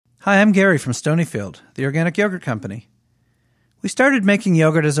Hi, I'm Gary from Stonyfield, the organic yogurt company. We started making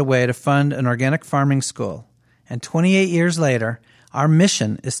yogurt as a way to fund an organic farming school, and 28 years later, our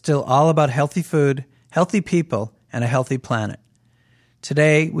mission is still all about healthy food, healthy people, and a healthy planet.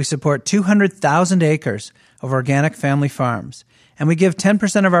 Today, we support 200,000 acres of organic family farms, and we give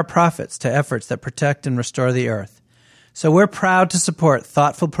 10% of our profits to efforts that protect and restore the earth. So we're proud to support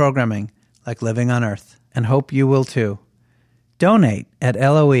thoughtful programming like Living on Earth, and hope you will too. Donate at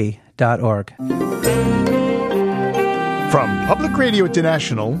LOE.org. From Public Radio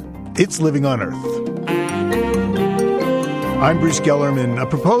International, it's Living on Earth. I'm Bruce Gellerman. A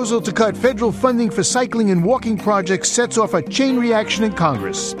proposal to cut federal funding for cycling and walking projects sets off a chain reaction in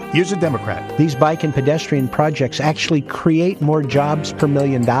Congress. Here's a Democrat. These bike and pedestrian projects actually create more jobs per $1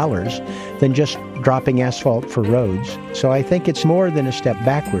 million than just dropping asphalt for roads. So I think it's more than a step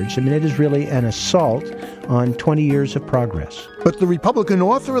backwards. I mean, it is really an assault on 20 years of progress. But the Republican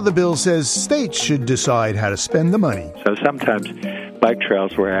author of the bill says states should decide how to spend the money. So sometimes bike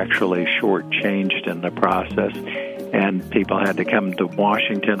trails were actually shortchanged in the process, and people had to come to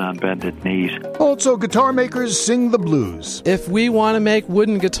Washington on bended knees. Also, guitar makers sing the blues. If we want to make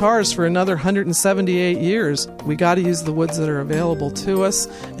wooden guitars for another 178 years, we got to use the woods that are available to us,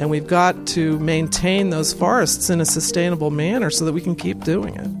 and we've got to maintain those forests in a sustainable manner so that we can keep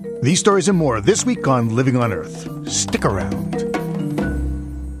doing it. These stories and more this week on Living on Earth. Stick around.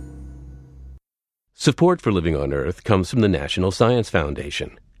 Support for Living on Earth comes from the National Science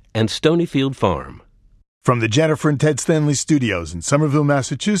Foundation and Stonyfield Farm. From the Jennifer and Ted Stanley Studios in Somerville,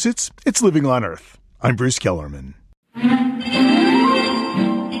 Massachusetts, it's Living on Earth. I'm Bruce Kellerman.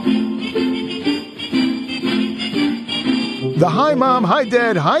 The Hi Mom, Hi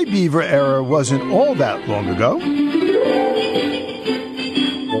Dad, Hi Beaver era wasn't all that long ago.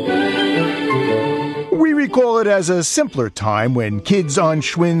 We recall it as a simpler time when kids on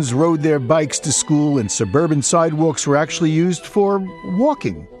Schwinn's rode their bikes to school and suburban sidewalks were actually used for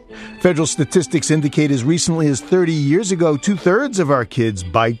walking. Federal statistics indicate as recently as 30 years ago, 2/3 of our kids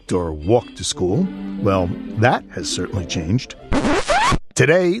biked or walked to school. Well, that has certainly changed.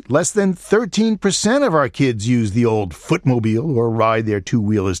 Today, less than 13% of our kids use the old footmobile or ride their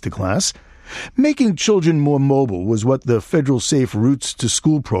two-wheelers to class. Making children more mobile was what the federal Safe Routes to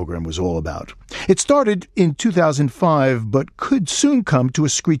School program was all about. It started in 2005, but could soon come to a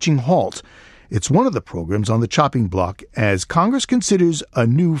screeching halt. It's one of the programs on the chopping block as Congress considers a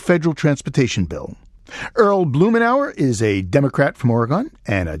new federal transportation bill. Earl Blumenauer is a Democrat from Oregon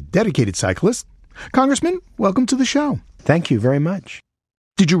and a dedicated cyclist. Congressman, welcome to the show. Thank you very much.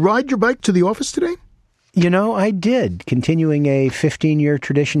 Did you ride your bike to the office today? You know, I did, continuing a 15-year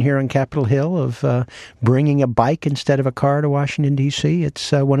tradition here on Capitol Hill of bringing a bike instead of a car to Washington, D.C.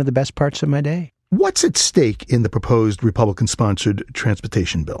 It's one of the best parts of my day. What's at stake in the proposed Republican-sponsored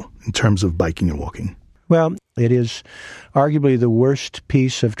transportation bill in terms of biking and walking? Well, it is arguably the worst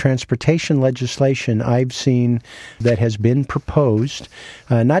piece of transportation legislation I've seen that has been proposed,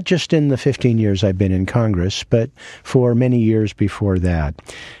 not just in the 15 years I've been in Congress, but for many years before that.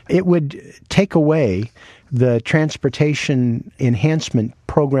 It would take away the Transportation Enhancement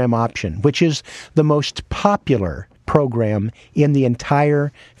Program option, which is the most popular program in the entire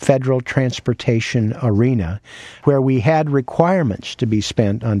federal transportation arena, where we had requirements to be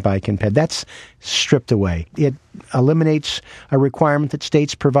spent on bike and ped. That's stripped away. It eliminates a requirement that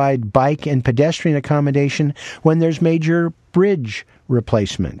states provide bike and pedestrian accommodation when there's major bridge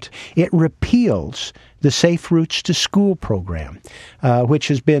replacement. It repeals the Safe Routes to School program, which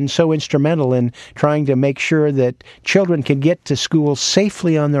has been so instrumental in trying to make sure that children can get to school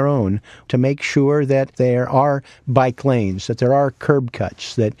safely on their own, to make sure that there are bike lanes, that there are curb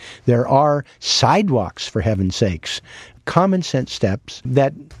cuts, that there are sidewalks, for heaven's sakes. Common sense steps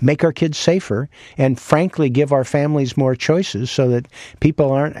that make our kids safer and, frankly, give our families more choices so that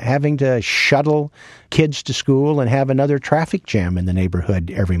people aren't having to shuttle kids to school and have another traffic jam in the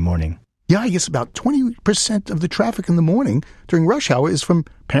neighborhood every morning. Yeah, I guess about 20% of the traffic in the morning during rush hour is from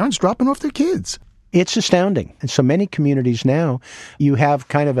parents dropping off their kids. It's astounding. And so many communities now, you have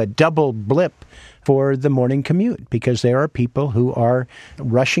kind of a double blip for the morning commute, because there are people who are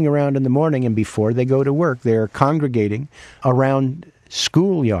rushing around in the morning, and before they go to work, they're congregating around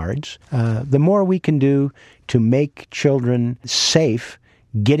schoolyards. The more we can do to make children safe,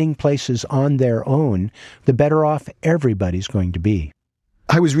 getting places on their own, the better off everybody's going to be.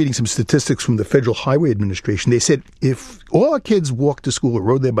 I was reading some statistics from the Federal Highway Administration. They said if all our kids walked to school or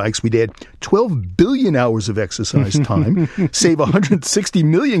rode their bikes, we'd add 12 billion hours of exercise time, save 160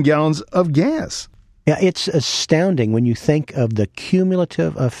 million gallons of gas. Yeah, it's astounding when you think of the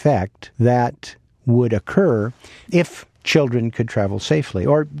cumulative effect that would occur if children could travel safely.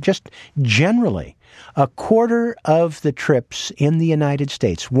 Or just generally, a quarter of the trips in the United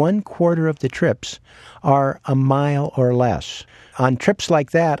States, 1/4 of the trips are a mile or less. On trips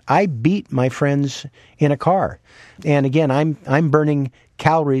like that, I beat my friends in a car. And again, I'm burning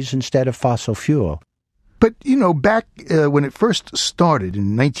calories instead of fossil fuel. But, back when it first started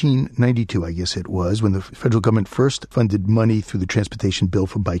in 1992, I guess it was, when the federal government first funded money through the transportation bill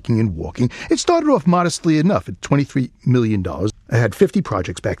for biking and walking, it started off modestly enough at $23 million. It had 50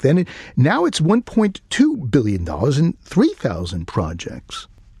 projects back then, and now it's $1.2 billion and 3,000 projects.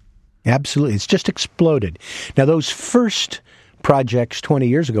 Absolutely. It's just exploded. Now, those first projects 20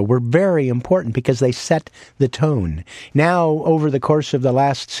 years ago were very important because they set the tone. Now, over the course of the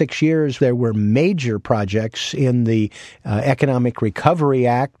last 6 years, there were major projects in the Economic Recovery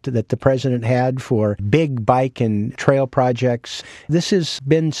Act that the president had for big bike and trail projects. This has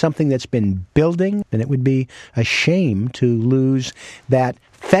been something that's been building, and it would be a shame to lose that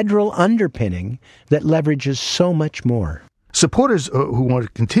federal underpinning that leverages so much more. Supporters who want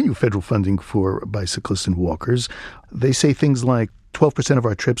to continue federal funding for bicyclists and walkers, they say things like 12% of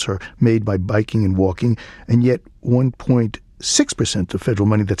our trips are made by biking and walking, and yet 1.6% of federal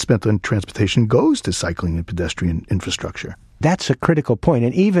money that's spent on transportation goes to cycling and pedestrian infrastructure. That's a critical point.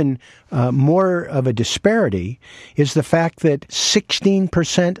 And even more of a disparity is the fact that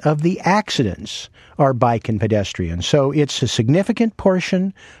 16% of the accidents are bike and pedestrian. So it's a significant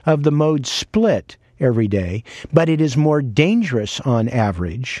portion of the mode split every day, but it is more dangerous on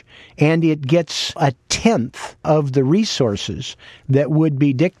average, and it gets 1/10 of the resources that would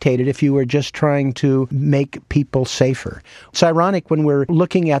be dictated if you were just trying to make people safer. It's ironic when we're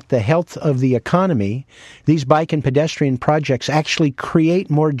looking at the health of the economy, these bike and pedestrian projects actually create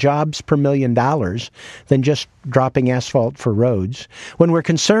more jobs per $1 million than just dropping asphalt for roads. When we're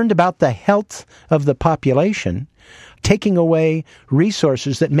concerned about the health of the population, taking away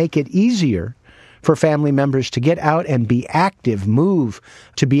resources that make it easier for family members to get out and be active, move,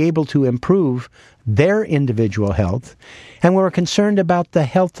 to be able to improve their individual health. And we're concerned about the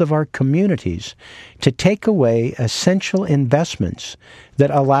health of our communities, to take away essential investments that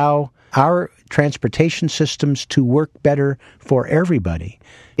allow our transportation systems to work better for everybody.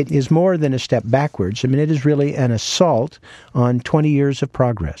 It is more than a step backwards. I mean, it is really an assault on 20 years of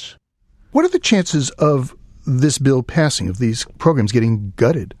progress. What are the chances of this bill passing, of these programs getting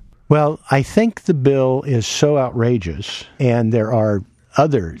gutted? Well, I think the bill is so outrageous, and there are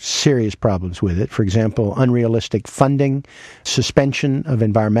other serious problems with it. For example, unrealistic funding, suspension of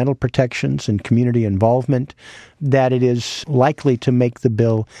environmental protections and community involvement, that it is likely to make the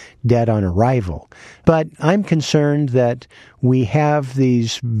bill dead on arrival. But I'm concerned that we have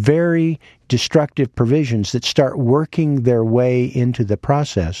these very destructive provisions that start working their way into the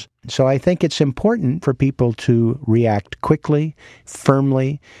process. So I think it's important for people to react quickly,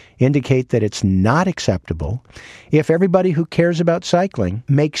 firmly, indicate that it's not acceptable. If everybody who cares about cycling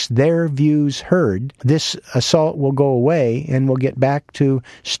makes their views heard, this assault will go away and we'll get back to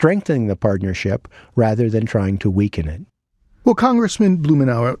strengthening the partnership rather than trying to weaken it. Well, Congressman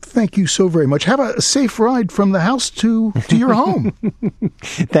Blumenauer, thank you so very much. Have a safe ride from the house to your home.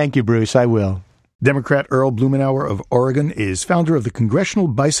 Thank you, Bruce. I will. Democrat Earl Blumenauer of Oregon is founder of the Congressional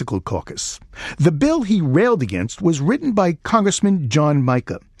Bicycle Caucus. The bill he railed against was written by Congressman John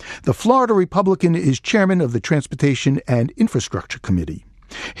Mica. The Florida Republican is chairman of the Transportation and Infrastructure Committee.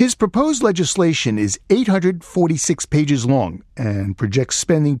 His proposed legislation is 846 pages long and projects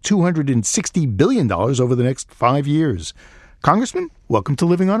spending $260 billion over the next 5 years. Congressman, welcome to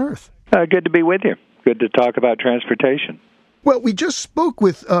Living on Earth. Good to be with you. Good to talk about transportation. Well, we just spoke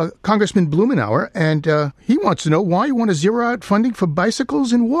with Congressman Blumenauer, and he wants to know why you want to zero out funding for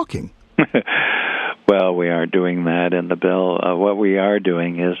bicycles and walking. Well, we aren't doing that in the bill. What we are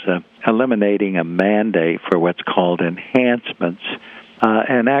doing is eliminating a mandate for what's called enhancements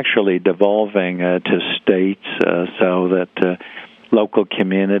and actually devolving to states so that local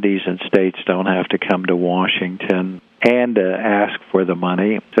communities and states don't have to come to Washington and ask for the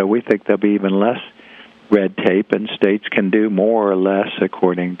money. So we think there'll be even less red tape, and states can do more or less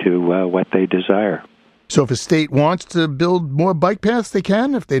according to what they desire. So if a state wants to build more bike paths, they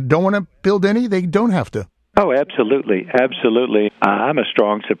can. If they don't want to build any, they don't have to. Oh, absolutely. Absolutely. I'm a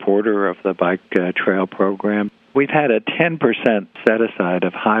strong supporter of the bike trail program. We've had a 10% set-aside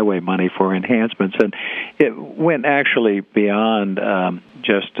of highway money for enhancements, and it went actually beyond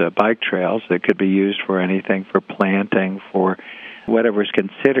just bike trails. It could be used for anything, for planting, for whatever is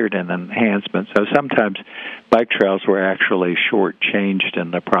considered an enhancement. So sometimes bike trails were actually shortchanged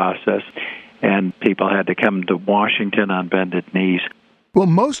in the process, and people had to come to Washington on bended knees. Well,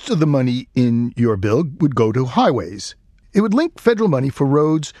 most of the money in your bill would go to highways. It would link federal money for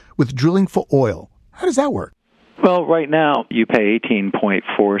roads with drilling for oil. How does that work? Well, right now you pay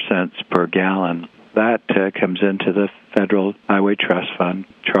 18.4 cents per gallon. That comes into the Federal Highway Trust Fund.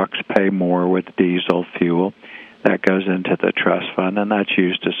 Trucks pay more with diesel fuel. That goes into the trust fund, and that's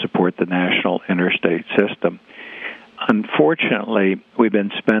used to support the national interstate system. Unfortunately, we've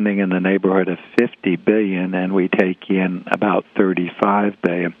been spending in the neighborhood of $50 billion, and we take in about $35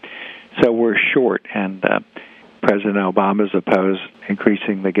 billion. So we're short, and President Obama's opposed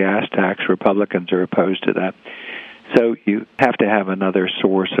increasing the gas tax. Republicans are opposed to that. So you have to have another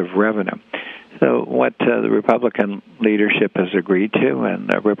source of revenue. So what the Republican leadership has agreed to,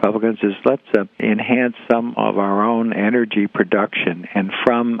 and Republicans, is let's enhance some of our own energy production. And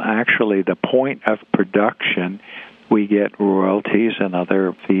from actually the point of production, we get royalties and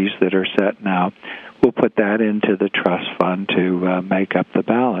other fees that are set now. We'll put that into the trust fund to make up the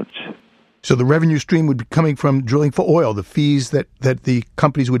balance. So the revenue stream would be coming from drilling for oil, the fees that the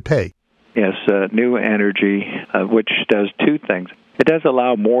companies would pay. Yes, new energy, which does two things. It does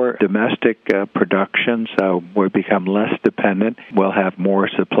allow more domestic production, so we become less dependent. We'll have more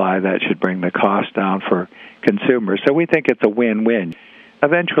supply. That should bring the cost down for consumers. So we think it's a win-win.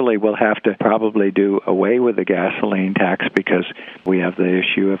 Eventually, we'll have to probably do away with the gasoline tax because we have the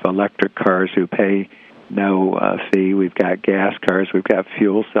issue of electric cars who pay no fee. We've got gas cars. We've got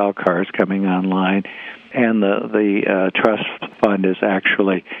fuel cell cars coming online. And the trust fund is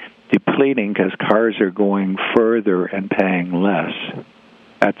actually depleting because cars are going further and paying less.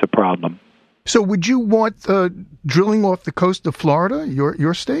 That's a problem. So would you want drilling off the coast of Florida,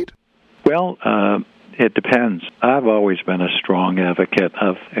 your state? Well, it depends. I've always been a strong advocate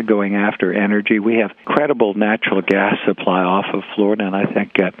of going after energy. We have credible natural gas supply off of Florida, and I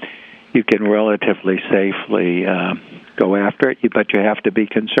think you can relatively safely go after it, but you have to be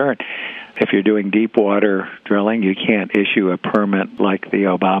concerned. If you're doing deep water drilling, you can't issue a permit like the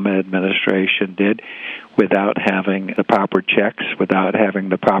Obama administration did without having the proper checks, without having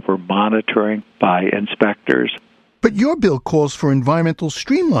the proper monitoring by inspectors. But your bill calls for environmental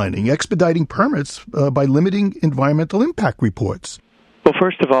streamlining, expediting permits by limiting environmental impact reports. Well,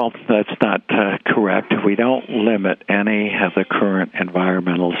 first of all, that's not correct. We don't limit any of the current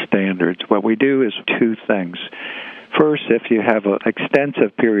environmental standards. What we do is two things. First, if you have an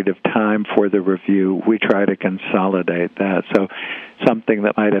extensive period of time for the review, we try to consolidate that. So something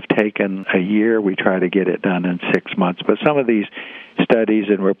that might have taken a year, we try to get it done in 6 months. But some of these studies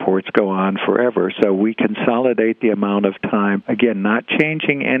and reports go on forever. So we consolidate the amount of time, again, not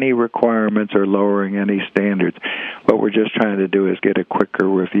changing any requirements or lowering any standards. What we're just trying to do is get a quicker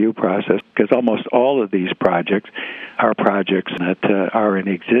review process, because almost all of these projects are projects that are in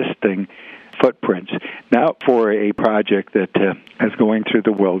existing footprints. Now, for a project that is going through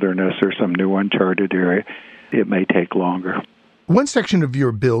the wilderness or some new uncharted area, it may take longer. One section of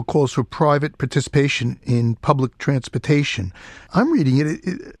your bill calls for private participation in public transportation. I'm reading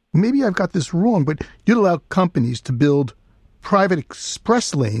it. Maybe I've got this wrong, but you'd allow companies to build private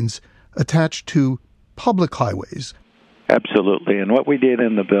express lanes attached to public highways. Absolutely. And what we did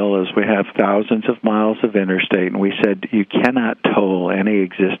in the bill is we have thousands of miles of interstate, and we said you cannot toll any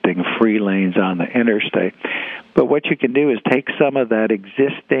existing free lanes on the interstate. But what you can do is take some of that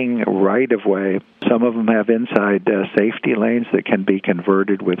existing right-of-way. Some of them have inside safety lanes that can be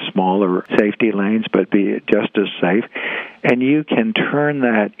converted with smaller safety lanes but be just as safe. And you can turn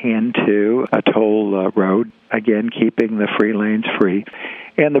that into a toll road, again, keeping the free lanes free.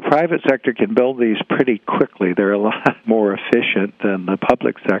 And the private sector can build these pretty quickly. They're a lot more efficient than the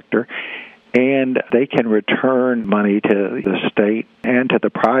public sector. And they can return money to the state and to the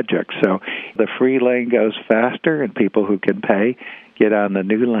project. So the free lane goes faster, and people who can pay get on the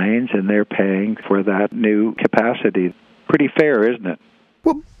new lanes, and they're paying for that new capacity. Pretty fair, isn't it?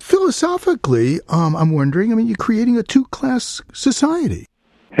 Well, philosophically, I'm wondering, you're creating a two-class society.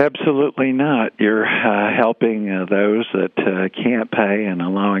 Absolutely not. You're helping those that can't pay and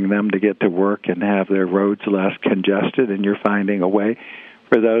allowing them to get to work and have their roads less congested, and you're finding a way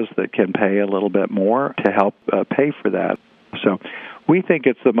for those that can pay a little bit more to help pay for that. So we think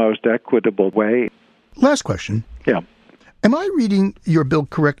it's the most equitable way. Last question. Yeah. Am I reading your bill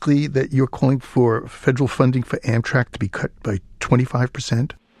correctly that you're calling for federal funding for Amtrak to be cut by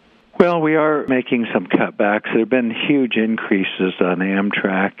 25%? Well, we are making some cutbacks. There have been huge increases on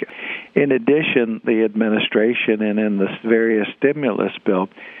Amtrak. In addition, the administration and in the various stimulus bill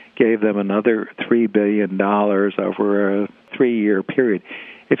gave them another $3 billion over a 3-year period.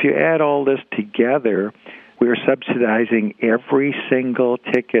 If you add all this together, we're subsidizing every single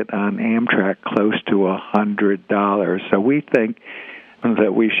ticket on Amtrak close to $100. So we think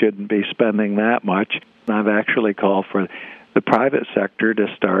that we shouldn't be spending that much. I've actually called for the private sector to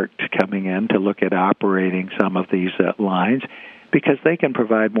start coming in to look at operating some of these lines because they can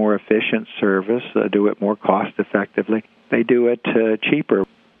provide more efficient service, do it more cost-effectively. They do it cheaper.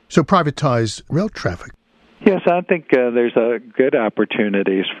 So privatize rail traffic. Yes, I think there's good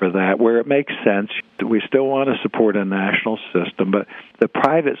opportunities for that. Where it makes sense, we still want to support a national system, but the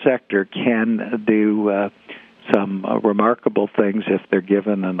private sector can do some remarkable things if they're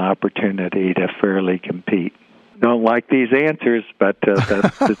given an opportunity to fairly compete. Don't like these answers, but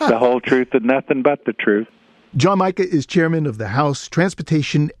it's the whole truth and nothing but the truth. John Mica is chairman of the House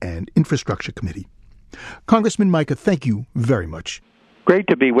Transportation and Infrastructure Committee. Congressman Mica, thank you very much. Great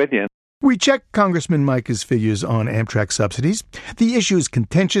to be with you. We checked Congressman Mica's figures on Amtrak subsidies. The issue is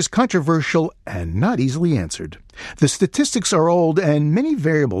contentious, controversial, and not easily answered. The statistics are old, and many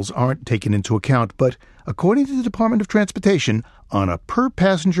variables aren't taken into account, but according to the Department of Transportation, on a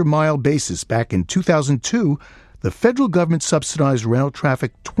per-passenger mile basis back in 2002, the federal government subsidized rail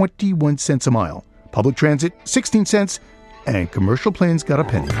traffic 21 cents a mile, public transit 16 cents, and commercial planes got a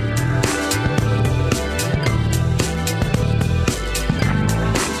penny.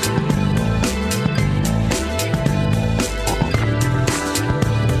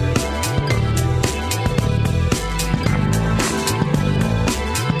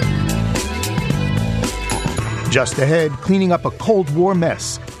 Just ahead, cleaning up a Cold War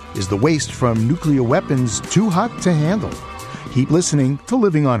mess. Is the waste from nuclear weapons too hot to handle? Keep listening to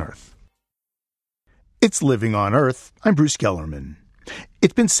Living on Earth. It's Living on Earth. I'm Bruce Gellerman.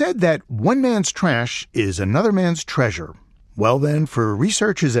 It's been said that one man's trash is another man's treasure. Well then, for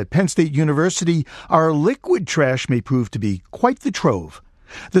researchers at Penn State University, our liquid trash may prove to be quite the trove.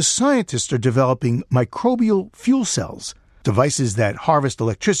 The scientists are developing microbial fuel cells, devices that harvest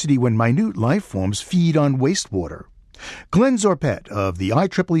electricity when minute life forms feed on wastewater. Glenn Zorpet of the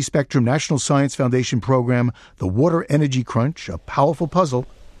IEEE Spectrum National Science Foundation program, The Water Energy Crunch, A Powerful Puzzle,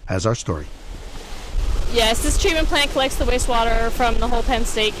 has our story. Yes, this treatment plant collects the wastewater from the whole Penn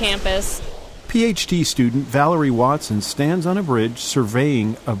State campus. PhD student Valerie Watson stands on a bridge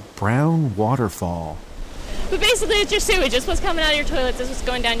surveying a brown waterfall. But basically it's your sewage. It's what's coming out of your toilets. It's what's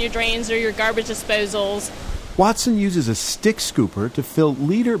going down your drains or your garbage disposals. Watson uses a stick scooper to fill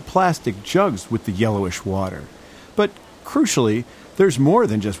liter plastic jugs with the yellowish water. But crucially, there's more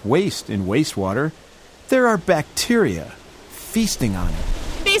than just waste in wastewater. There are bacteria feasting on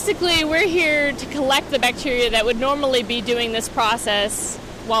it. Basically, we're here to collect the bacteria that would normally be doing this process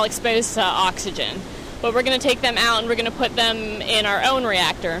while exposed to oxygen. But we're going to take them out and we're going to put them in our own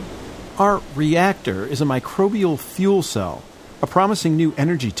reactor. Our reactor is a microbial fuel cell, a promising new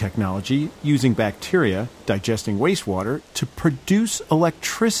energy technology using bacteria digesting wastewater to produce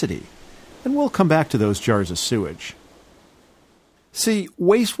electricity. And we'll come back to those jars of sewage. See,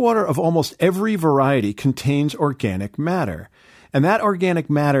 wastewater of almost every variety contains organic matter. And that organic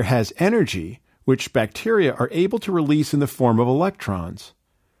matter has energy, which bacteria are able to release in the form of electrons.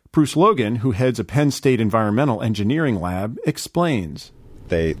 Bruce Logan, who heads a Penn State Environmental Engineering Lab, explains.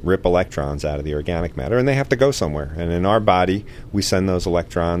 They rip electrons out of the organic matter, and they have to go somewhere. And in our body, we send those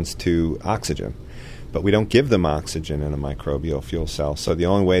electrons to oxygen. But we don't give them oxygen in a microbial fuel cell. So the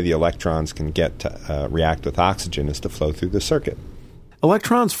only way the electrons can get to react with oxygen is to flow through the circuit.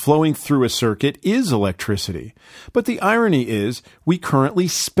 Electrons flowing through a circuit is electricity. But the irony is we currently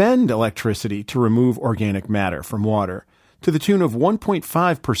spend electricity to remove organic matter from water, to the tune of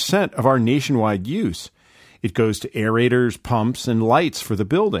 1.5% of our nationwide use. It goes to aerators, pumps, and lights for the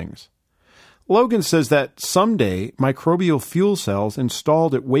buildings. Logan says that someday microbial fuel cells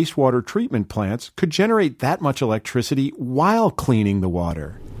installed at wastewater treatment plants could generate that much electricity while cleaning the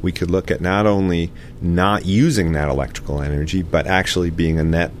water. We could look at not only not using that electrical energy, but actually being a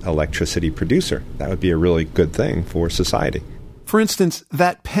net electricity producer. That would be a really good thing for society. For instance,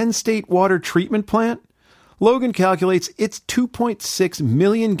 that Penn State water treatment plant, Logan calculates its 2.6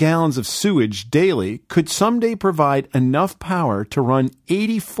 million gallons of sewage daily could someday provide enough power to run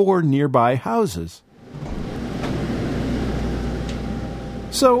 84 nearby houses.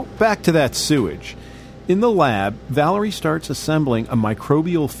 So, back to that sewage. In the lab, Valerie starts assembling a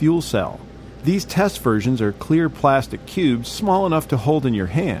microbial fuel cell. These test versions are clear plastic cubes small enough to hold in your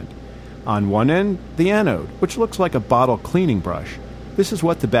hand. On one end, the anode, which looks like a bottle cleaning brush. This is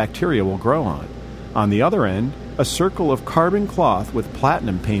what the bacteria will grow on. On the other end, a circle of carbon cloth with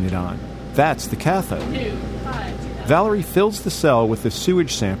platinum painted on. That's the cathode. Valerie fills the cell with the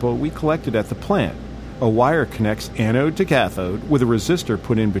sewage sample we collected at the plant. A wire connects anode to cathode with a resistor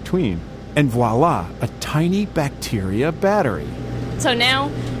put in between. And voila, a tiny bacteria battery. So now,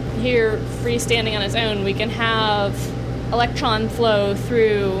 here, freestanding on its own, we can have electron flow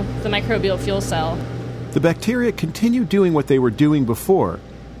through the microbial fuel cell. The bacteria continue doing what they were doing before,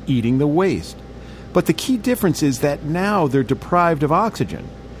 eating the waste. But the key difference is that now they're deprived of oxygen.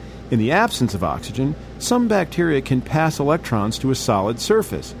 In the absence of oxygen, some bacteria can pass electrons to a solid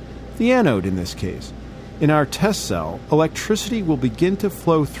surface, the anode in this case. In our test cell, electricity will begin to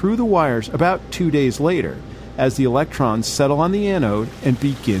flow through the wires about 2 days later, as the electrons settle on the anode and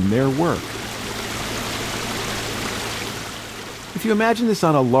begin their work. If you imagine this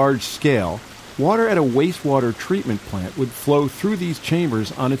on a large scale, water at a wastewater treatment plant would flow through these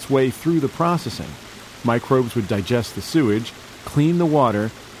chambers on its way through the processing. Microbes would digest the sewage, clean the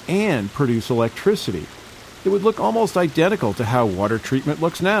water, and produce electricity. It would look almost identical to how water treatment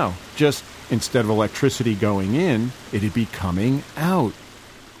looks now, just instead of electricity going in, it'd be coming out.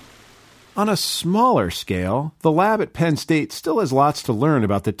 On a smaller scale, the lab at Penn State still has lots to learn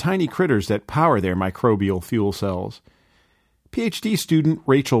about the tiny critters that power their microbial fuel cells. PhD student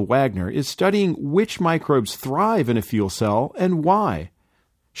Rachel Wagner is studying which microbes thrive in a fuel cell and why.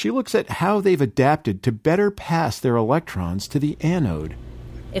 She looks at how they've adapted to better pass their electrons to the anode.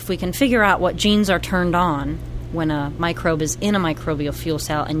 If we can figure out what genes are turned on when a microbe is in a microbial fuel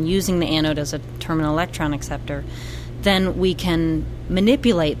cell and using the anode as a terminal electron acceptor, then we can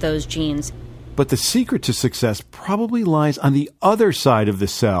manipulate those genes. But the secret to success probably lies on the other side of the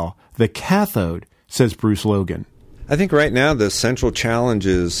cell, the cathode, says Bruce Logan. I think right now the central challenge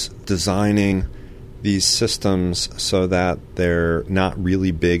is designing these systems so that they're not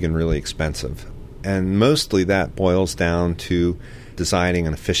really big and really expensive. And mostly that boils down to designing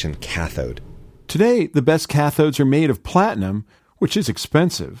an efficient cathode. Today, the best cathodes are made of platinum, which is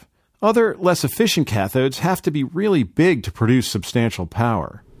expensive. Other, less efficient cathodes have to be really big to produce substantial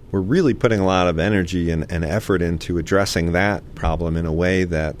power. We're really putting a lot of energy and effort into addressing that problem in a way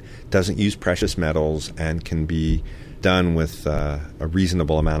that doesn't use precious metals and can be done with a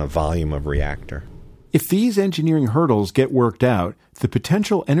reasonable amount of volume of reactor. If these engineering hurdles get worked out, the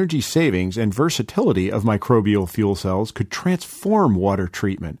potential energy savings and versatility of microbial fuel cells could transform water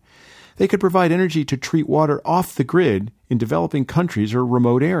treatment. They could provide energy to treat water off the grid in developing countries or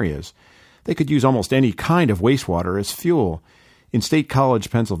remote areas. They could use almost any kind of wastewater as fuel. In State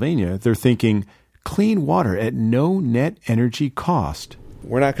College, Pennsylvania, they're thinking clean water at no net energy cost.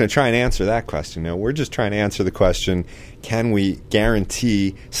 We're not going to try and answer that question. No, we're just trying to answer the question, can we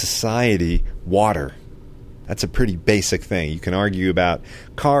guarantee society water? That's a pretty basic thing. You can argue about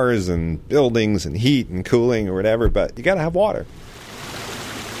cars and buildings and heat and cooling or whatever, but you got to have water.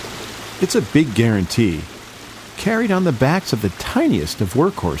 It's a big guarantee, carried on the backs of the tiniest of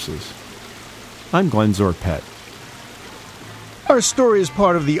workhorses. I'm Glenn Zorpet. Our story is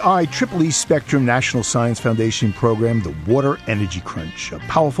part of the IEEE Spectrum National Science Foundation program, The Water Energy Crunch, a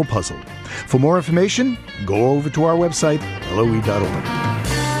powerful puzzle. For more information, go over to our website, LOE.org.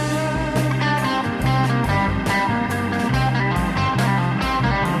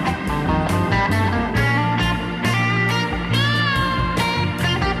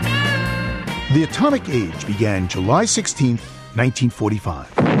 The atomic age began July 16,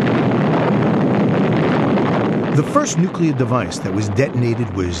 1945. The first nuclear device that was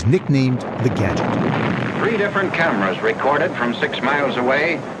detonated was nicknamed the Gadget. 3 different cameras recorded from 6 miles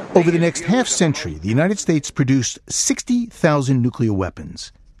away. Over the next half-century, the United States produced 60,000 nuclear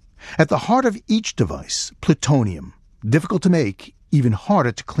weapons. At the heart of each device, plutonium, difficult to make, even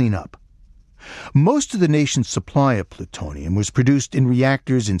harder to clean up. Most of the nation's supply of plutonium was produced in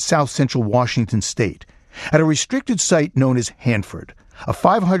reactors in south-central Washington state, at a restricted site known as Hanford, a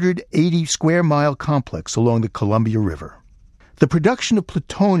 580-square-mile complex along the Columbia River. The production of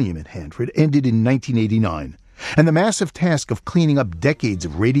plutonium at Hanford ended in 1989, and the massive task of cleaning up decades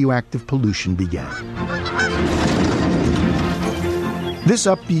of radioactive pollution began. This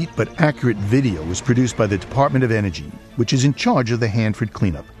upbeat but accurate video was produced by the Department of Energy, which is in charge of the Hanford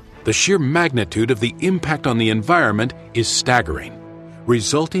cleanup. The sheer magnitude of the impact on the environment is staggering,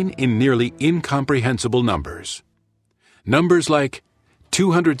 resulting in nearly incomprehensible numbers. Numbers like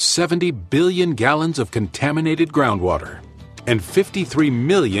 270 billion gallons of contaminated groundwater and 53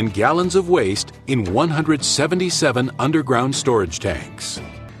 million gallons of waste in 177 underground storage tanks.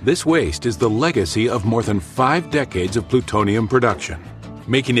 This waste is the legacy of more than 5 decades of plutonium production,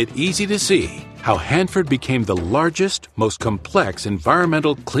 making it easy to see how Hanford became the largest, most complex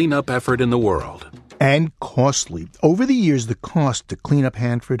environmental cleanup effort in the world. And costly. Over the years, the cost to clean up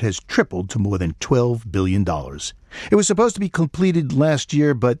Hanford has tripled to more than $12 billion. It was supposed to be completed last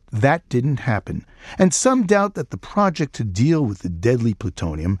year, but that didn't happen. And some doubt that the project to deal with the deadly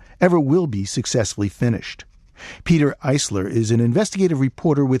plutonium ever will be successfully finished. Peter Eisler is an investigative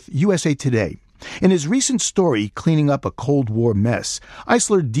reporter with USA Today. In his recent story, Cleaning Up a Cold War Mess,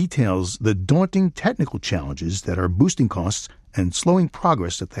 Eisler details the daunting technical challenges that are boosting costs and slowing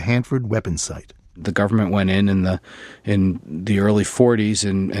progress at the Hanford weapons site. The government went in the early 40s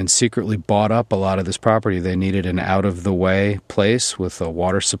and secretly bought up a lot of this property. They needed an out-of-the-way place with a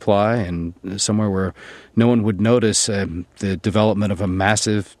water supply and somewhere where no one would notice the development of a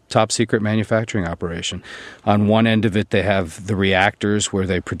massive top-secret manufacturing operation. On one end of it, they have the reactors where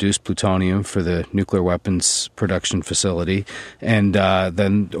they produce plutonium for the nuclear weapons production facility. And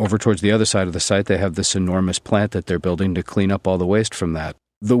then over towards the other side of the site, they have this enormous plant that they're building to clean up all the waste from that.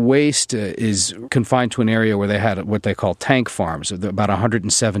 The waste is confined to an area where they had what they call tank farms, about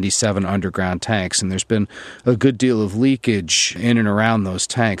 177 underground tanks, and there's been a good deal of leakage in and around those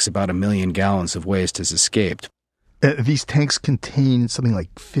tanks. About 1 million gallons of waste has escaped. These tanks contain something like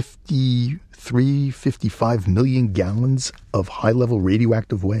 55 million gallons of high-level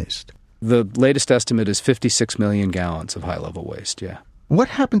radioactive waste. The latest estimate is 56 million gallons of high-level waste, yeah. What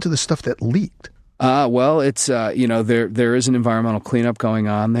happened to the stuff that leaked? Well, it's, there is an environmental cleanup going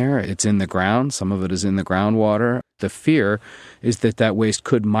on there. It's in the ground. Some of it is in the groundwater. The fear is that waste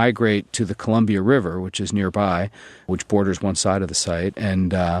could migrate to the Columbia River, which is nearby, which borders one side of the site, and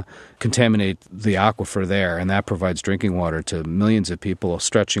contaminate the aquifer there. And that provides drinking water to millions of people,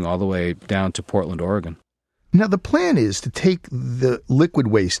 stretching all the way down to Portland, Oregon. Now, the plan is to take the liquid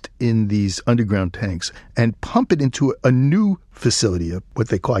waste in these underground tanks and pump it into a new facility, what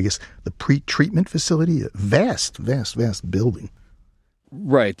they call, I guess, the pretreatment facility, a vast building.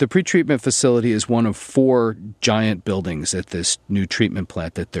 Right. The pretreatment facility is one of 4 giant buildings at this new treatment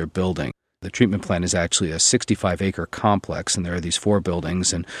plant that they're building. The treatment plant is actually a 65-acre complex, and there are these 4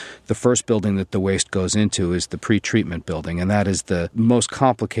 buildings. And the first building that the waste goes into is the pretreatment building, and that is the most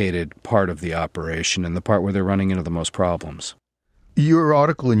complicated part of the operation and the part where they're running into the most problems. Your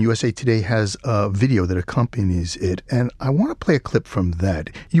article in USA Today has a video that accompanies it, and I want to play a clip from that.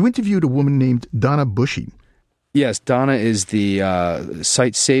 You interviewed a woman named Donna Bushy. Yes, Donna is the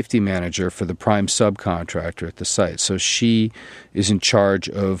site safety manager for the prime subcontractor at the site. So she is in charge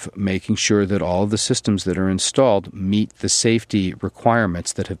of making sure that all of the systems that are installed meet the safety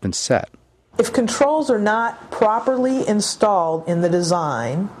requirements that have been set. If controls are not properly installed in the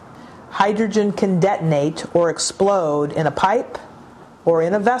design, hydrogen can detonate or explode in a pipe or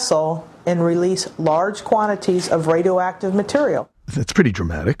in a vessel and release large quantities of radioactive material. That's pretty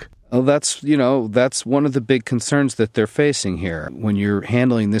dramatic. Well, that's one of the big concerns that they're facing here. When you're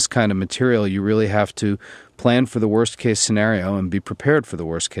handling this kind of material, you really have to plan for the worst-case scenario and be prepared for the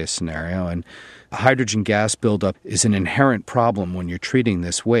worst-case scenario. And hydrogen gas buildup is an inherent problem when you're treating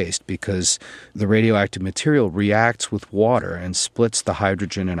this waste because the radioactive material reacts with water and splits the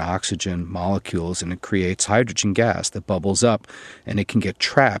hydrogen and oxygen molecules, and it creates hydrogen gas that bubbles up, and it can get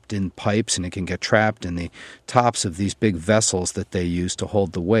trapped in pipes, and it can get trapped in the tops of these big vessels that they use to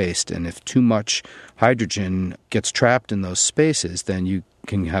hold the waste. And if too much hydrogen gets trapped in those spaces, then you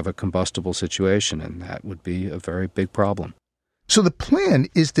can have a combustible situation, and that would be a very big problem. So the plan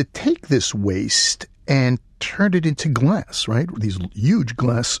is to take this waste and turn it into glass, right? These huge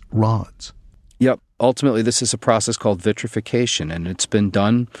glass rods. Yep. Ultimately, this is a process called vitrification, and it's been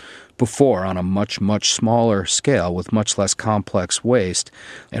done before on a much, much smaller scale with much less complex waste.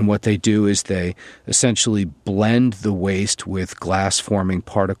 And what they do is they essentially blend the waste with glass-forming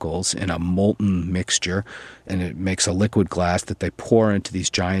particles in a molten mixture, and it makes a liquid glass that they pour into these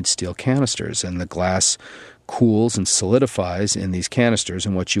giant steel canisters, and the glass cools and solidifies in these canisters,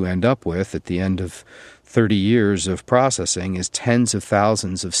 and what you end up with at the end of 30 years of processing is tens of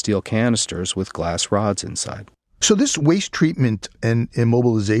thousands of steel canisters with glass rods inside. So this waste treatment and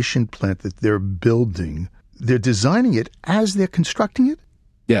immobilization plant that they're building, they're designing it as they're constructing it?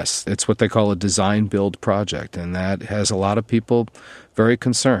 Yes, it's what they call a design-build project, and that has a lot of people very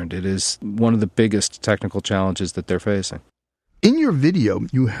concerned. It is one of the biggest technical challenges that they're facing. In your video,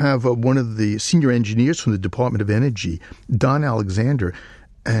 you have one of the senior engineers from the Department of Energy, Don Alexander,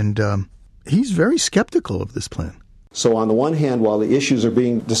 and he's very skeptical of this plan. So on the one hand, while the issues are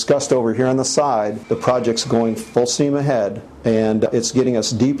being discussed over here on the side, the project's going full steam ahead, and it's getting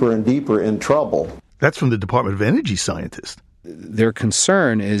us deeper and deeper in trouble. That's from the Department of Energy scientist. Their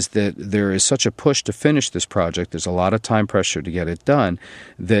concern is that there is such a push to finish this project, there's a lot of time pressure to get it done,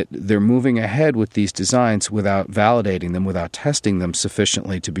 that they're moving ahead with these designs without validating them, without testing them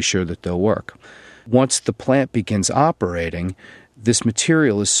sufficiently to be sure that they'll work. Once the plant begins operating, this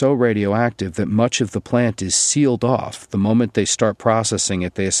material is so radioactive that much of the plant is sealed off. The moment they start processing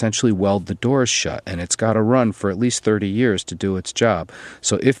it, they essentially weld the doors shut, and it's got to run for at least 30 years to do its job.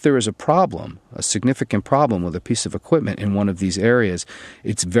 So if there is a problem, a significant problem with a piece of equipment in one of these areas,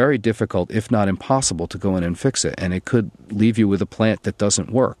 it's very difficult, if not impossible, to go in and fix it, and it could leave you with a plant that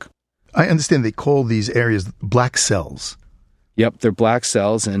doesn't work. I understand they call these areas black cells. Yep, they're black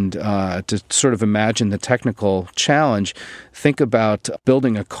cells, and to sort of imagine the technical challenge, think about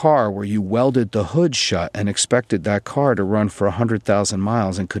building a car where you welded the hood shut and expected that car to run for 100,000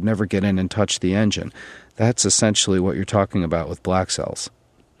 miles and could never get in and touch the engine. That's essentially what you're talking about with black cells.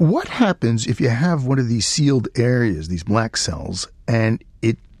 What happens if you have one of these sealed areas, these black cells, and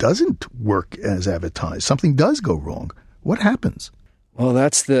it doesn't work as advertised? Something does go wrong. What happens? Well,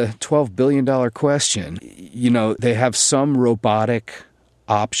 that's the $12 billion question. You know, they have some robotic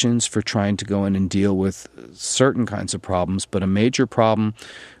options for trying to go in and deal with certain kinds of problems, but a major problem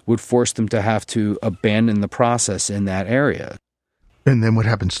would force them to have to abandon the process in that area. And then what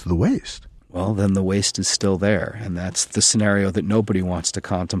happens to the waste? Well, then the waste is still there, and that's the scenario that nobody wants to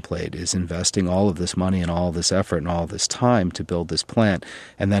contemplate, is investing all of this money and all of this effort and all of this time to build this plant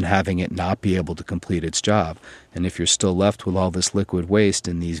and then having it not be able to complete its job. And if you're still left with all this liquid waste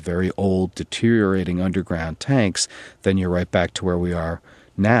in these very old, deteriorating underground tanks, then you're right back to where we are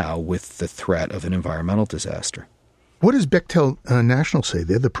now with the threat of an environmental disaster. What does Bechtel National say?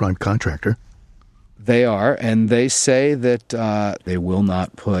 They're the prime contractor. They are, and they say that they will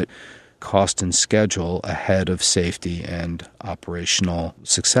not put cost and schedule ahead of safety and operational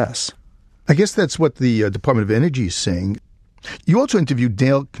success. I guess that's what the Department of Energy is saying. You also interviewed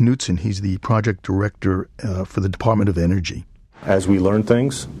Dale Knutson. He's the project director for the Department of Energy. As we learn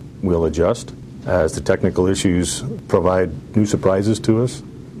things, we'll adjust. As the technical issues provide new surprises to us,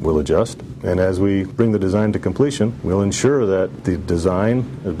 we'll adjust. And as we bring the design to completion, we'll ensure that the design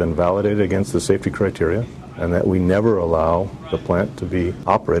has been validated against the safety criteria and that we never allow the plant to be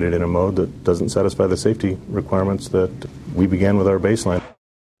operated in a mode that doesn't satisfy the safety requirements that we began with our baseline.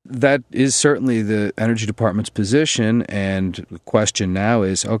 That is certainly the Energy Department's position, and the question now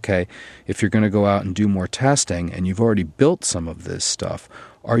is, okay, if you're going to go out and do more testing and you've already built some of this stuff,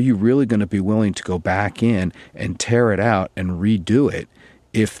 are you really going to be willing to go back in and tear it out and redo it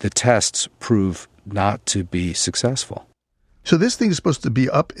if the tests prove not to be successful? So this thing is supposed to be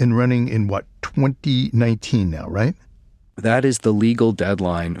up and running in, 2019 now, right? That is the legal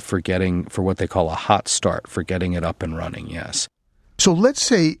deadline for what they call a hot start, for getting it up and running, yes. So let's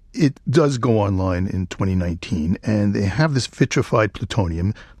say it does go online in 2019, and they have this vitrified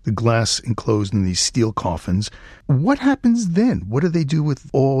plutonium, the glass enclosed in these steel coffins. What happens then? What do they do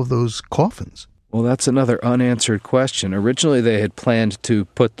with all of those coffins? Well, that's another unanswered question. Originally, they had planned to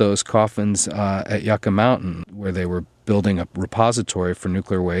put those coffins at Yucca Mountain, where they were building a repository for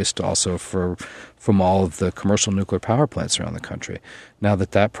nuclear waste, also from all of the commercial nuclear power plants around the country. Now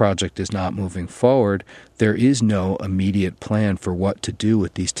that project is not moving forward, there is no immediate plan for what to do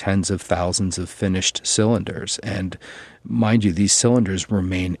with these tens of thousands of finished cylinders. And mind you, these cylinders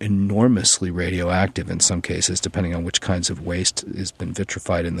remain enormously radioactive in some cases, depending on which kinds of waste has been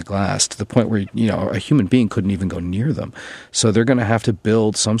vitrified in the glass, to the point where, a human being couldn't even go near them. So they're going to have to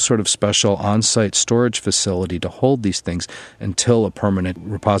build some sort of special on-site storage facility to hold these things until a permanent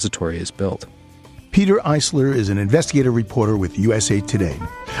repository is built. Peter Eisler is an investigative reporter with USA Today.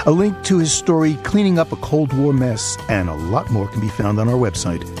 A link to his story, Cleaning Up a Cold War Mess, and a lot more can be found on our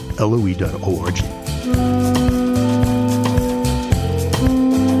website, LOE.org.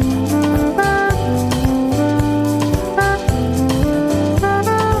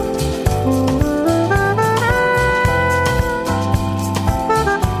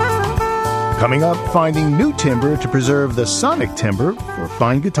 Coming up, finding new timber to preserve the sonic timbre for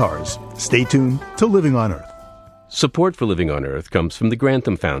fine guitars. Stay tuned to Living on Earth. Support for Living on Earth comes from the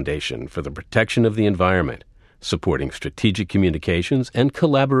Grantham Foundation for the Protection of the Environment, supporting strategic communications and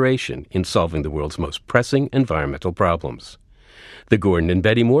collaboration in solving the world's most pressing environmental problems. The Gordon and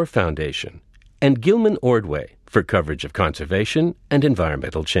Betty Moore Foundation, and Gilman Ordway for coverage of conservation and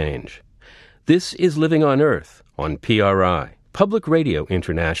environmental change. This is Living on Earth on PRI, Public Radio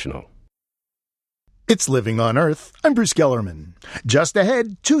International. It's Living on Earth. I'm Bruce Gellerman. Just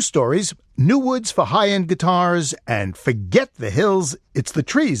ahead, 2 stories, new woods for high-end guitars, and forget the hills, it's the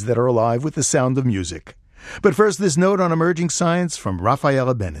trees that are alive with the sound of music. But first, this note on emerging science from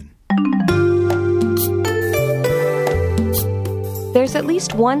Rafaela Benin. There's at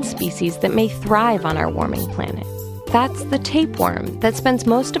least one species that may thrive on our warming planet. That's the tapeworm that spends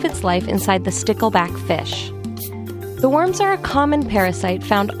most of its life inside the stickleback fish. The worms are a common parasite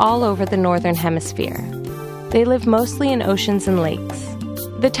found all over the northern hemisphere. They live mostly in oceans and lakes.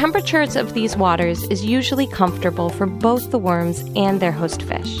 The temperatures of these waters is usually comfortable for both the worms and their host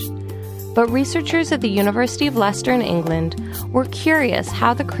fish. But researchers at the University of Leicester in England were curious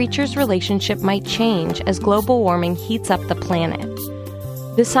how the creatures' relationship might change as global warming heats up the planet.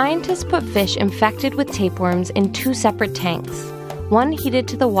 The scientists put fish infected with tapeworms in 2 separate tanks, one heated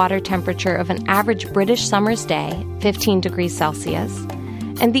to the water temperature of an average British summer's day, 15 degrees Celsius,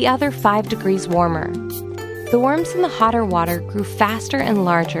 and the other 5 degrees warmer. The worms in the hotter water grew faster and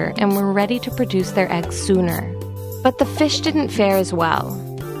larger and were ready to produce their eggs sooner. But the fish didn't fare as well.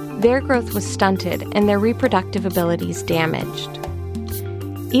 Their growth was stunted and their reproductive abilities damaged.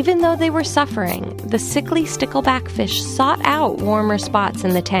 Even though they were suffering, the sickly stickleback fish sought out warmer spots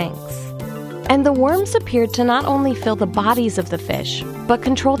in the tanks. And the worms appeared to not only fill the bodies of the fish, but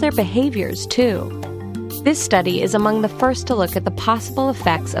control their behaviors too. This study is among the first to look at the possible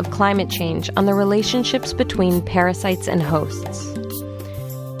effects of climate change on the relationships between parasites and hosts.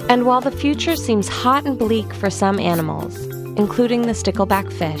 And while the future seems hot and bleak for some animals, including the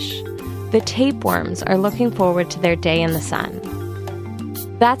stickleback fish, the tapeworms are looking forward to their day in the sun.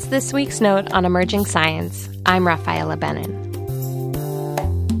 That's this week's note on emerging science. I'm Rafaela Benin.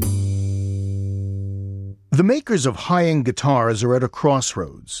 The makers of high-end guitars are at a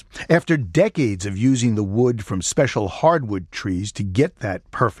crossroads. After decades of using the wood from special hardwood trees to get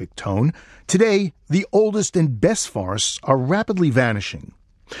that perfect tone, today the oldest and best forests are rapidly vanishing.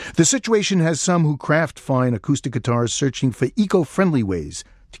 The situation has some who craft fine acoustic guitars searching for eco-friendly ways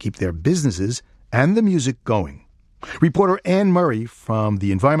to keep their businesses and the music going. Reporter Ann Murray from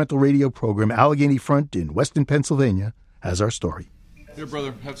the environmental radio program Allegheny Front in Weston, Pennsylvania, has our story. Here,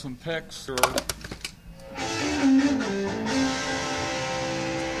 brother, have some pecks or...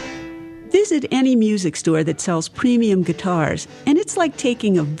 Visit any music store that sells premium guitars, and it's like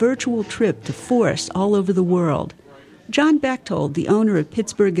taking a virtual trip to forests all over the world. John Bechtold, the owner of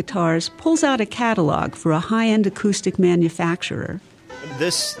Pittsburgh Guitars, pulls out a catalog for a high-end acoustic manufacturer.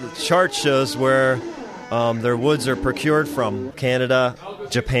 This chart shows where their woods are procured from: Canada,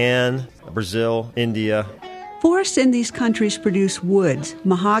 Japan, Brazil, India. Forests in these countries produce woods,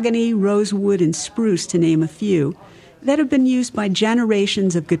 mahogany, rosewood, and spruce, to name a few, that have been used by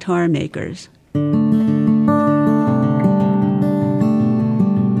generations of guitar makers.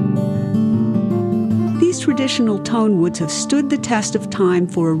 These traditional tonewoods have stood the test of time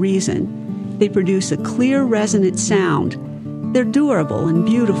for a reason. They produce a clear, resonant sound. They're durable and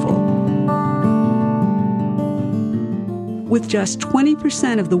beautiful. With just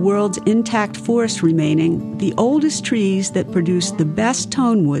 20% of the world's intact forest remaining, the oldest trees that produce the best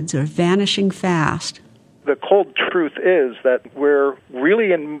tonewoods are vanishing fast. The cold truth is that we're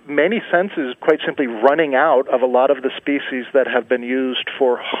really, in many senses, quite simply running out of a lot of the species that have been used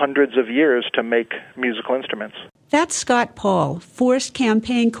for hundreds of years to make musical instruments. That's Scott Paul, Forest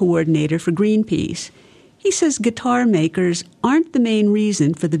Campaign Coordinator for Greenpeace. He says guitar makers aren't the main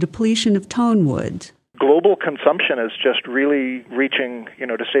reason for the depletion of tonewoods. Global consumption is just really reaching,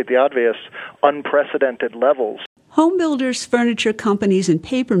 to state the obvious, unprecedented levels. Home builders, furniture companies, and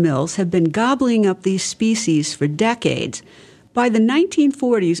paper mills have been gobbling up these species for decades. By the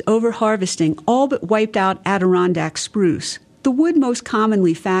 1940s, overharvesting all but wiped out Adirondack spruce, the wood most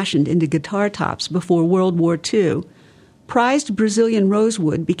commonly fashioned into guitar tops before World War II. Prized Brazilian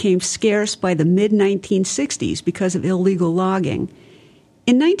rosewood became scarce by the mid-1960s because of illegal logging.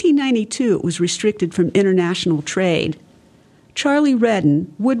 In 1992, it was restricted from international trade. Charlie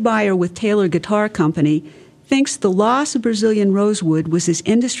Redden, wood buyer with Taylor Guitar Company, thinks the loss of Brazilian rosewood was his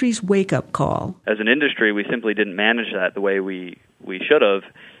industry's wake-up call. As an industry, we simply didn't manage that the way we should have.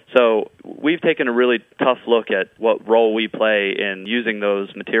 So we've taken a really tough look at what role we play in using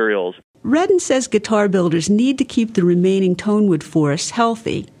those materials. Redden says guitar builders need to keep the remaining tonewood forests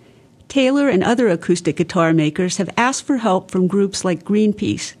healthy. Taylor and other acoustic guitar makers have asked for help from groups like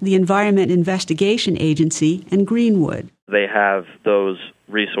Greenpeace, the Environment Investigation Agency, and Greenwood. They have those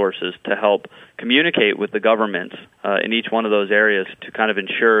resources to help communicate with the governments in each one of those areas to kind of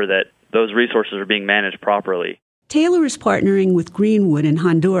ensure that those resources are being managed properly. Taylor is partnering with Greenwood in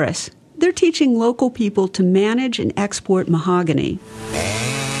Honduras. They're teaching local people to manage and export mahogany.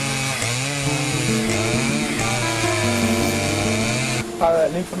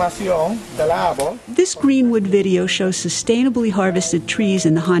 This Greenwood video shows sustainably harvested trees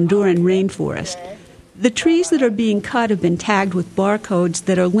in the Honduran rainforest. The trees that are being cut have been tagged with barcodes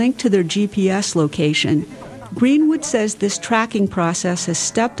that are linked to their GPS location. Greenwood says this tracking process has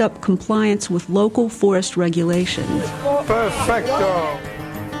stepped up compliance with local forest regulations. Perfecto.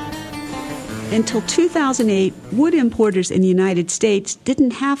 Until 2008, wood importers in the United States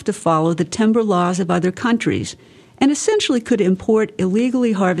didn't have to follow the timber laws of other countries and essentially could import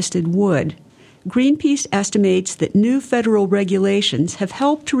illegally harvested wood. Greenpeace estimates that new federal regulations have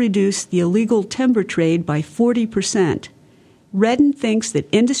helped to reduce the illegal timber trade by 40%. Redden thinks that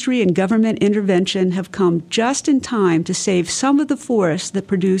industry and government intervention have come just in time to save some of the forests that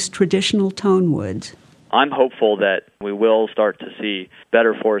produce traditional tonewoods. I'm hopeful that we will start to see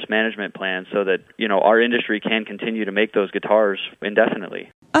better forest management plans so that, our industry can continue to make those guitars indefinitely.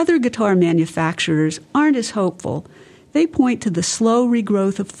 Other guitar manufacturers aren't as hopeful. They point to the slow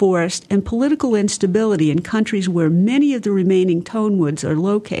regrowth of forest and political instability in countries where many of the remaining tonewoods are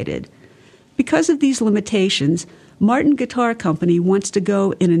located. Because of these limitations, Martin Guitar Company wants to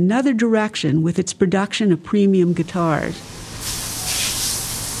go in another direction with its production of premium guitars.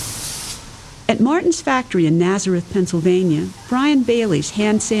 At Martin's factory in Nazareth, Pennsylvania, Brian Bailey's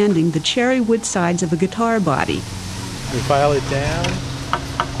hand-sanding the cherry wood sides of a guitar body. We file it down,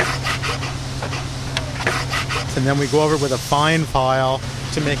 and then we go over it with a fine file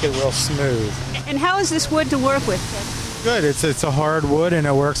to make it real smooth. And how is this wood to work with? Good. It's a hard wood, and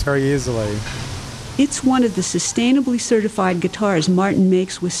it works very easily. It's one of the sustainably certified guitars Martin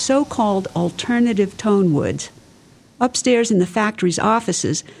makes with so-called alternative tonewoods. Upstairs in the factory's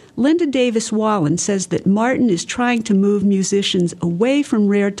offices, Linda Davis Wallen says that Martin is trying to move musicians away from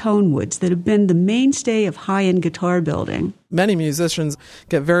rare tonewoods that have been the mainstay of high-end guitar building. Many musicians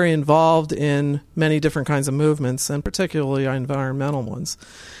get very involved in many different kinds of movements, and particularly environmental ones.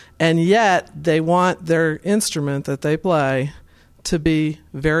 And yet, they want their instrument that they play to be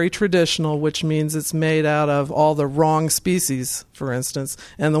very traditional, which means it's made out of all the wrong species, for instance,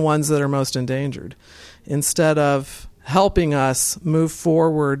 and the ones that are most endangered, instead of helping us move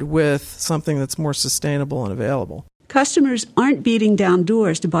forward with something that's more sustainable and available. Customers aren't beating down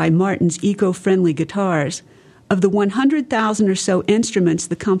doors to buy Martin's eco-friendly guitars. Of the 100,000 or so instruments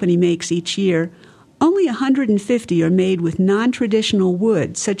the company makes each year, only 150 are made with non-traditional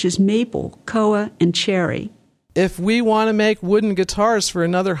wood, such as maple, koa, and cherry. If we want to make wooden guitars for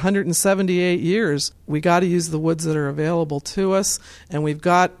another 178 years, we got to use the woods that are available to us, and we've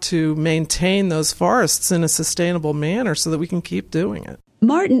got to maintain those forests in a sustainable manner so that we can keep doing it.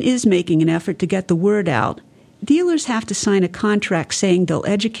 Martin is making an effort to get the word out. Dealers have to sign a contract saying they'll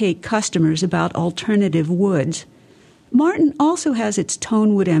educate customers about alternative woods. Martin also has its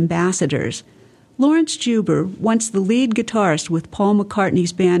Tonewood ambassadors. Lawrence Juber, once the lead guitarist with Paul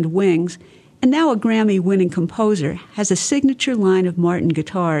McCartney's band Wings, and now a Grammy-winning composer, has a signature line of Martin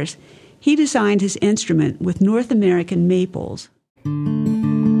guitars. He designed his instrument with North American maples.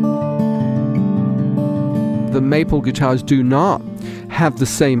 The maple guitars do not have the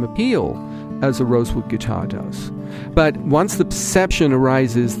same appeal as a rosewood guitar does. But once the perception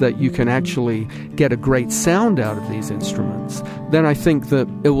arises that you can actually get a great sound out of these instruments, then I think that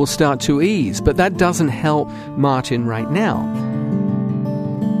it will start to ease. But that doesn't help Martin right now.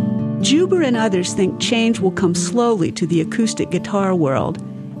 Juber and others think change will come slowly to the acoustic guitar world,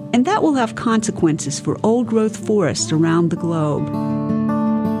 and that will have consequences for old-growth forests around the globe.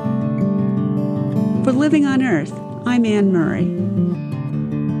 For Living on Earth, I'm Anne Murray.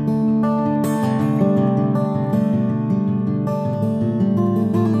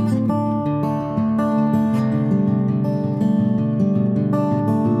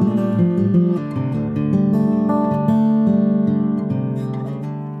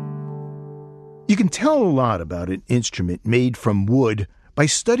 You can tell a lot about an instrument made from wood by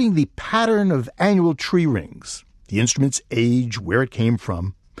studying the pattern of annual tree rings, the instrument's age, where it came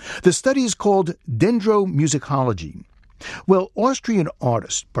from. The study is called dendromusicology. Well, Austrian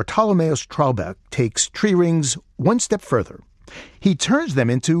artist Bartholomäus Traubach takes tree rings one step further. He turns them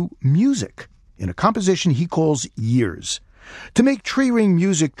into music in a composition he calls years. To make tree ring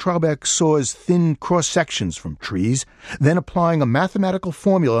music, Traubach saws thin cross-sections from trees. Then, applying a mathematical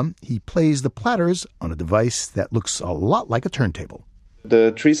formula, he plays the platters on a device that looks a lot like a turntable.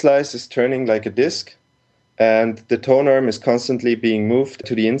 The tree slice is turning like a disc, and the tone arm is constantly being moved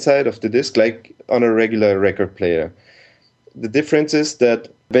to the inside of the disc like on a regular record player. The difference is that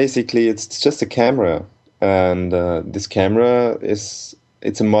basically it's just a camera, and this camera it's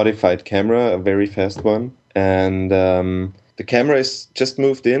a modified camera, a very fast one, and the camera is just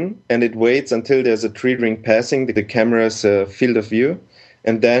moved in, and it waits until there's a tree ring passing the camera's field of view,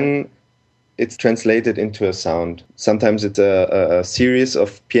 and then it's translated into a sound. Sometimes it's a series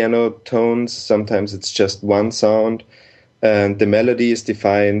of piano tones, sometimes it's just one sound, and the melody is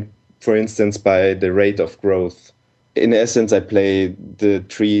defined, for instance, by the rate of growth. In essence, I play the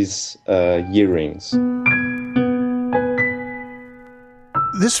tree's year rings.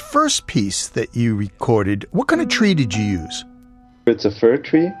 this first piece that you recorded, what kind of tree did you use? It's a fir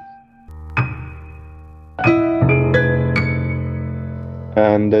tree.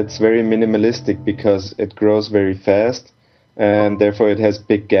 And it's very minimalistic because it grows very fast, and therefore it has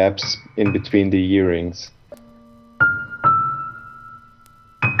big gaps in between the earrings.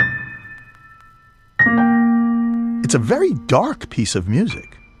 It's a very dark piece of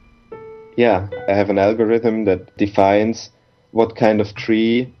music. Yeah, I have an algorithm that defines what kind of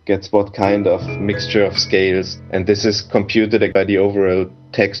tree gets what kind of mixture of scales, and this is computed by the overall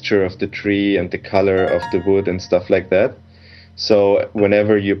texture of the tree and the color of the wood and stuff like that. So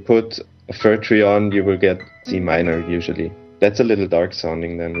whenever you put a fir tree on, you will get C minor usually. That's a little dark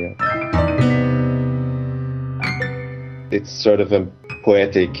sounding then, yeah. It's sort of a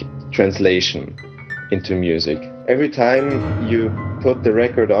poetic translation into music. Every time you put the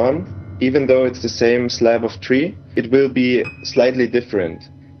record on, even though it's the same slab of tree, it will be slightly different,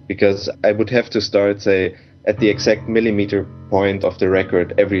 because I would have to start, say, at the exact millimeter point of the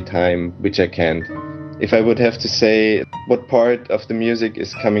record every time, which I can't. If I would have to say what part of the music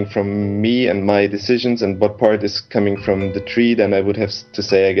is coming from me and my decisions and what part is coming from the tree, then I would have to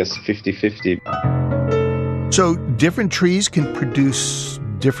say, I guess, 50-50. So different trees can produce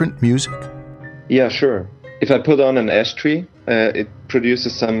different music? Yeah, sure. If I put on an ash tree, it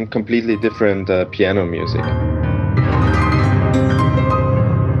produces some completely different piano music.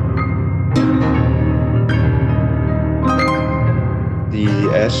 The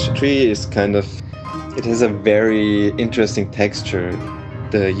ash tree is it has a very interesting texture.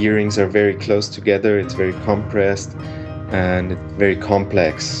 The earrings are very close together, it's very compressed, and it's very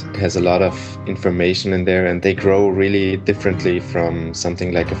complex. It has a lot of information in there, and they grow really differently from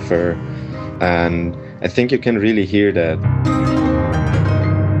something like a fir. And I think you can really hear that.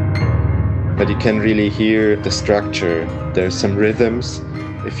 But you can really hear the structure. There's some rhythms,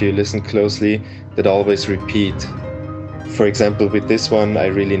 if you listen closely, that always repeat. For example, with this one, I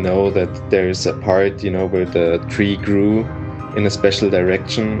really know that there's a part, where the tree grew in a special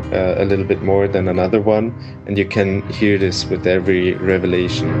direction a little bit more than another one, and you can hear this with every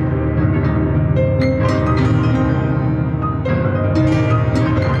revelation.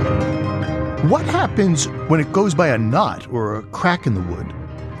 What happens when it goes by a knot or a crack in the wood?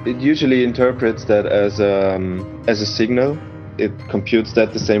 It usually interprets that as a signal. It computes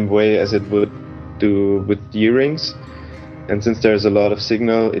that the same way as it would do with earrings. And since there's a lot of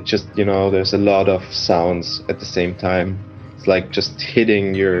signal, it just, there's a lot of sounds at the same time. It's like just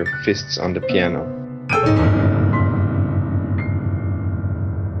hitting your fists on the piano.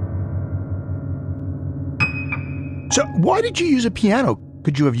 So why did you use a piano?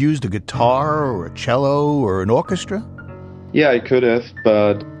 Could you have used a guitar or a cello or an orchestra? Yeah, I could have,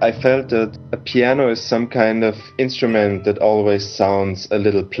 but I felt that a piano is some kind of instrument that always sounds a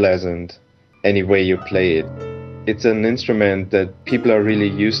little pleasant any way you play it. It's an instrument that people are really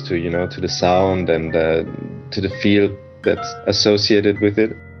used to, to the sound and to the feel that's associated with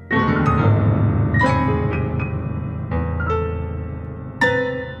it.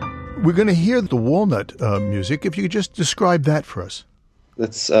 We're going to hear the walnut music. If you could just describe that for us.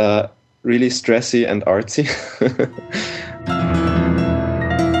 That's really stressy and artsy.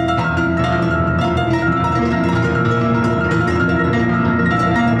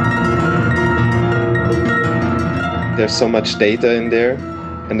 There's so much data in there,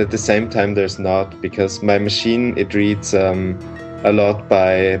 and at the same time there's not, because my machine, it reads a lot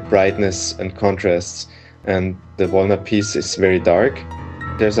by brightness and contrasts, and the walnut piece is very dark.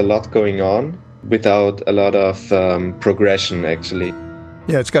 There's a lot going on without a lot of progression, actually.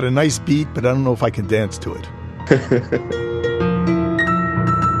 Yeah, it's got a nice beat, but I don't know if I can dance to it.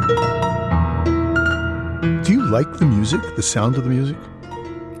 Do you like the music, the sound of the music?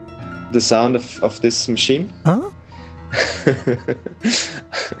 The sound of this machine? Huh?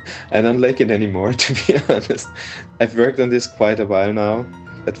 I don't like it anymore, to be honest. I've worked on this quite a while now.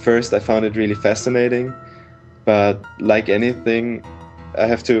 At first I found it really fascinating, but like anything, I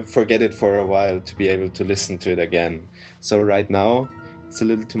have to forget it for a while to be able to listen to it again. So right now it's a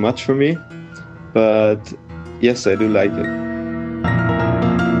little too much for me, but yes, I do like it.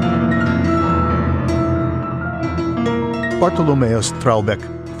 Bartolomeus Traubek,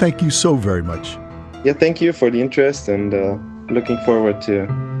 thank you so very much. Yeah, thank you for the interest, and looking forward to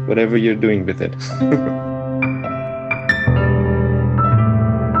whatever you're doing with it.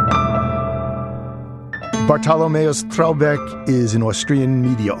 Bartolomeus Traubek is an Austrian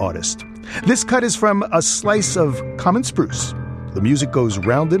media artist. This cut is from A Slice of Common Spruce. The music goes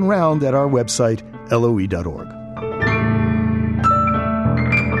round and round at our website, loe.org.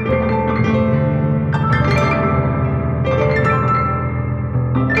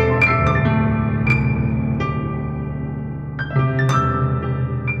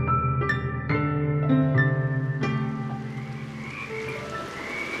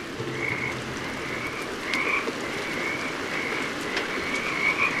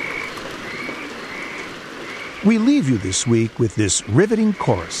 We leave you this week with this riveting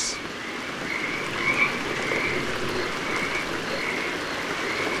chorus.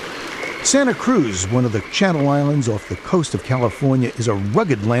 Santa Cruz, one of the Channel Islands off the coast of California, is a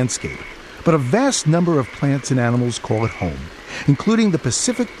rugged landscape, but a vast number of plants and animals call it home, including the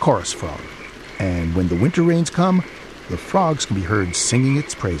Pacific chorus frog. And when the winter rains come, the frogs can be heard singing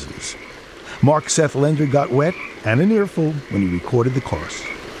its praises. Mark Seth Lender got wet and an earful when he recorded the chorus.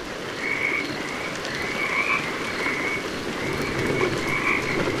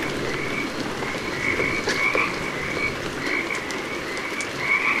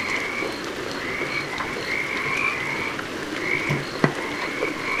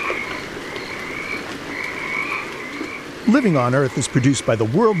 Living on Earth is produced by the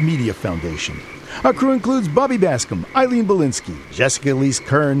World Media Foundation. Our crew includes Bobby Bascom, Eileen Belinsky, Jessica Elise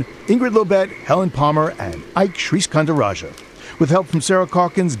Kern, Ingrid Lobet, Helen Palmer, and Ike Sriskandarajah, with help from Sarah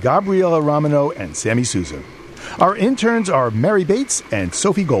Calkins, Gabriela Romano, and Sammy Souza. Our interns are Mary Bates and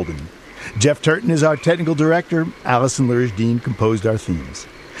Sophie Golden. Jeff Turton is our technical director. Allison Lurish-Dean composed our themes.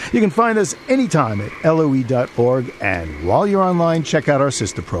 You can find us anytime at LOE.org, and while you're online, check out our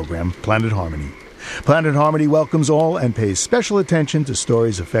sister program, Planet Harmony. Planet Harmony welcomes all and pays special attention to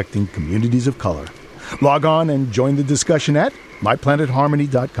stories affecting communities of color. Log on and join the discussion at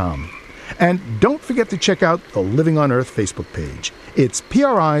myplanetharmony.com. And don't forget to check out the Living on Earth Facebook page. It's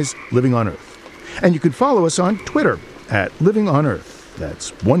PRI's Living on Earth. And you can follow us on Twitter at Living on Earth.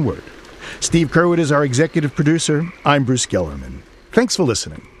 That's one word. Steve Curwood is our executive producer. I'm Bruce Gellerman. Thanks for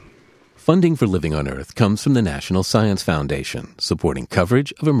listening. Funding for Living on Earth comes from the National Science Foundation, supporting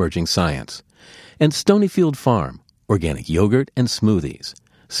coverage of emerging science. And Stonyfield Farm, organic yogurt and smoothies.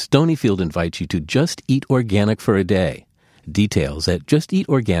 Stonyfield invites you to just eat organic for a day. Details at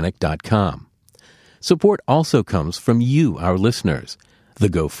justeatorganic.com. Support also comes from you, our listeners, the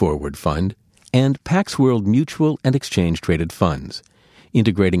Go Forward Fund, and Pax World Mutual and Exchange Traded Funds,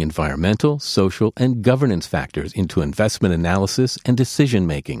 integrating environmental, social, and governance factors into investment analysis and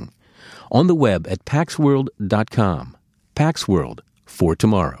decision-making. On the web at paxworld.com. Pax World for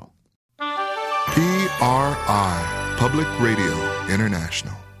tomorrow. PRI, Public Radio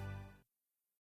International.